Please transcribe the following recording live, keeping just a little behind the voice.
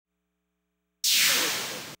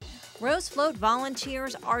Rose Float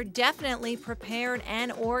volunteers are definitely prepared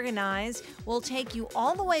and organized. We'll take you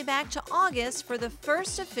all the way back to August for the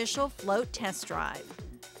first official float test drive.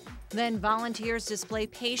 Then volunteers display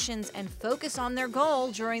patience and focus on their goal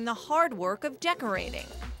during the hard work of decorating.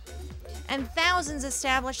 And thousands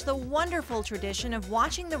establish the wonderful tradition of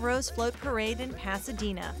watching the Rose Float Parade in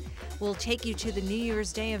Pasadena. We'll take you to the New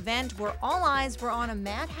Year's Day event where all eyes were on a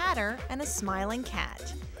Mad Hatter and a smiling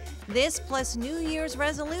cat. This plus New Year's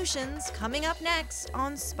resolutions coming up next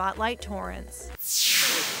on Spotlight Torrance.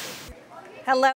 Hello.